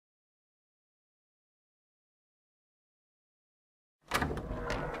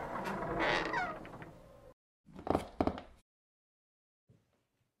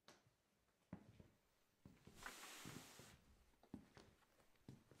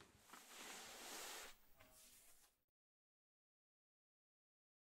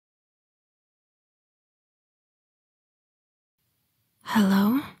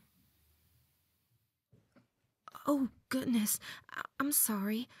Hello? Oh, goodness. I'm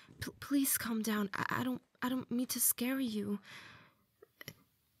sorry. Please calm down. I don't mean to scare you.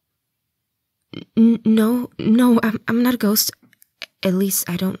 No, I'm not a ghost. At least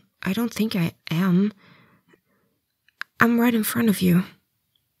I don't think I am. I'm right in front of you.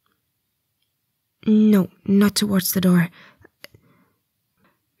 No, not towards the door.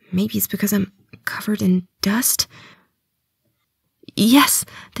 Maybe it's because I'm covered in dust. Yes,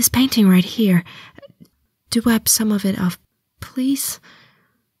 this painting right here. Do wipe some of it off, please.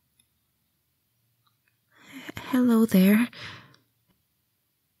 Hello there.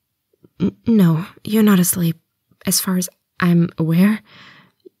 No, you're not asleep. As far as I'm aware,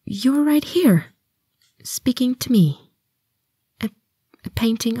 you're right here, speaking to me. A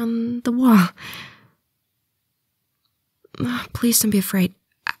painting on the wall. Please don't be afraid.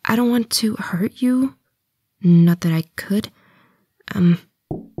 I don't want to hurt you. Not that I could.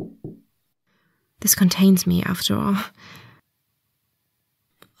 This contains me, after all.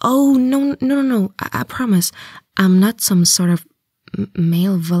 Oh, no. I promise. I'm not some sort of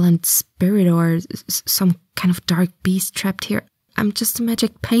malevolent spirit or some kind of dark beast trapped here. I'm just a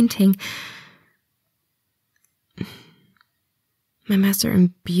magic painting. My master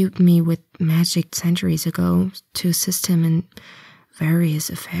imbued me with magic centuries ago to assist him in various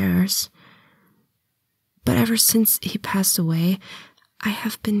affairs. But ever since he passed away, I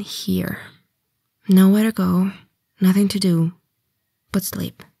have been here. Nowhere to go, nothing to do, but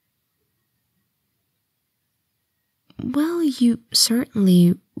sleep. Well, you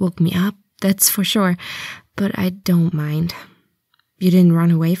certainly woke me up, that's for sure, but I don't mind. You didn't run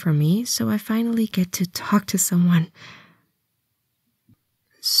away from me, so I finally get to talk to someone.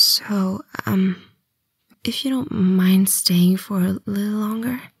 So, if you don't mind staying for a little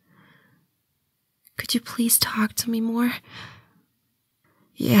longer, could you please talk to me more?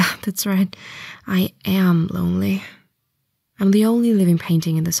 Yeah, that's right. I am lonely. I'm the only living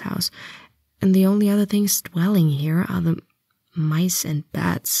painting in this house, and the only other things dwelling here are the mice and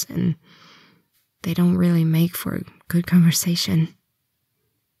bats, and they don't really make for good conversation.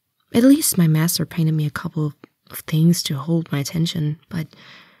 At least my master painted me a couple of things to hold my attention, but,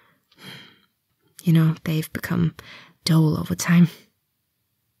 they've become dull over time.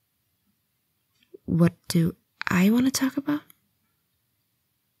 What do I want to talk about?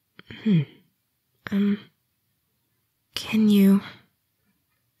 Can you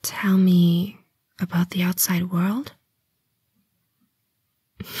tell me about the outside world?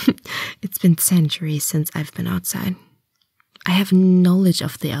 It's been centuries since I've been outside. I have knowledge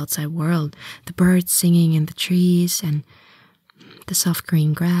of the outside world, the birds singing in the trees, and the soft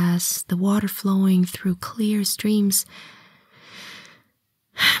green grass, the water flowing through clear streams.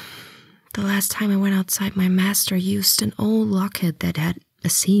 The last time I went outside, my master used an old locket that had a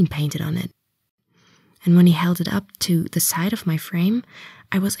scene painted on it. And when he held it up to the side of my frame,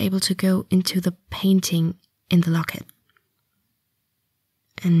 I was able to go into the painting in the locket.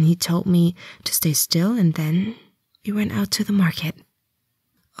 And he told me to stay still, and then we went out to the market.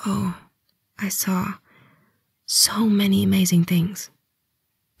 Oh, I saw so many amazing things.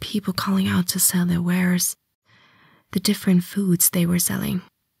 People calling out to sell their wares, the different foods they were selling,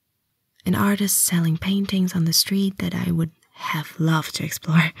 and artists selling paintings on the street that I would have loved to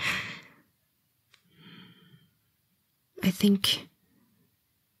explore. I think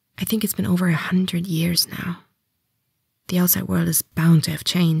it's been over 100 years now. The outside world is bound to have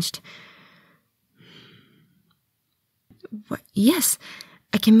changed. What? Yes,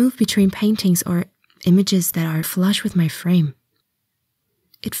 I can move between paintings or images that are flush with my frame.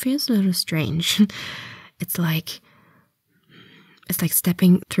 It feels a little strange. It's like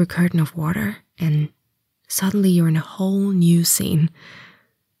stepping through a curtain of water and suddenly you're in a whole new scene.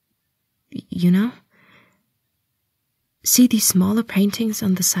 You know? See these smaller paintings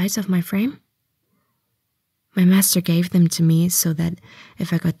on the sides of my frame? My master gave them to me so that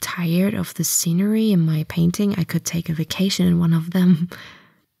if I got tired of the scenery in my painting, I could take a vacation in one of them.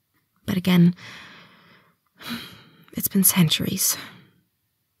 But again, it's been centuries.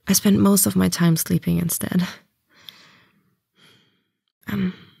 I spent most of my time sleeping instead.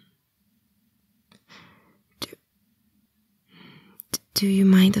 Do you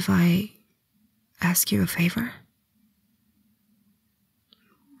mind if I ask you a favor?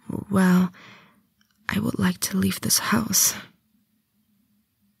 Well, I would like to leave this house.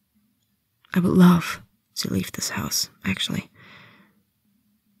 I would love to leave this house, actually.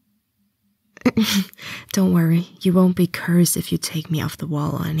 Don't worry, you won't be cursed if you take me off the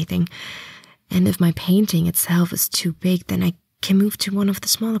wall or anything. And if my painting itself is too big, then I can move to one of the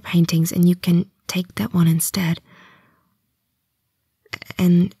smaller paintings and you can take that one instead.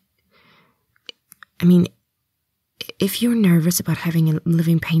 And, I mean, if you're nervous about having a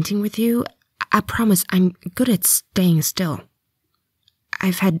living painting with you, I promise I'm good at staying still.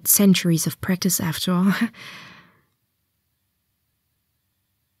 I've had centuries of practice after all.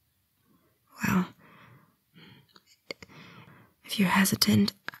 Well, if you're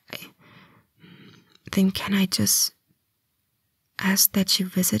hesitant, then can I just ask that you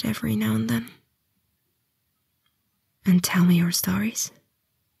visit every now and then? And tell me your stories?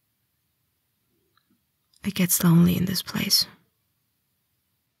 It gets lonely in this place.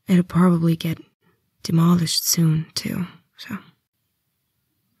 It'll probably get demolished soon, too, so.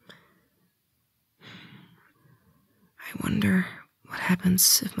 I wonder what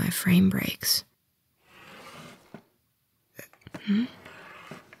happens if my frame breaks.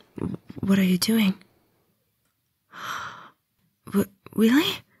 What are you doing?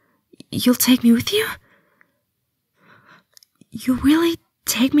 Really? You'll take me with you? You really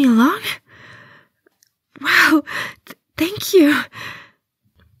take me along? Wow, thank you.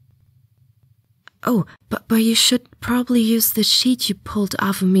 Oh, but you should probably use the sheet you pulled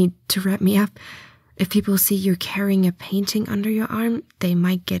off of me to wrap me up. If people see you're carrying a painting under your arm, they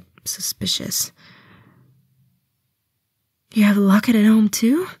might get suspicious. You have a locket at home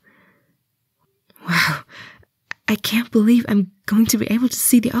too? Wow, I can't believe I'm going to be able to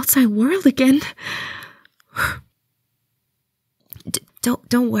see the outside world again.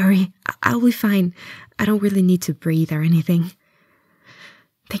 Don't worry, I'll be fine. I don't really need to breathe or anything.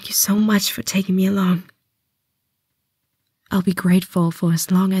 Thank you so much for taking me along. I'll be grateful for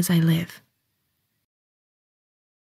as long as I live.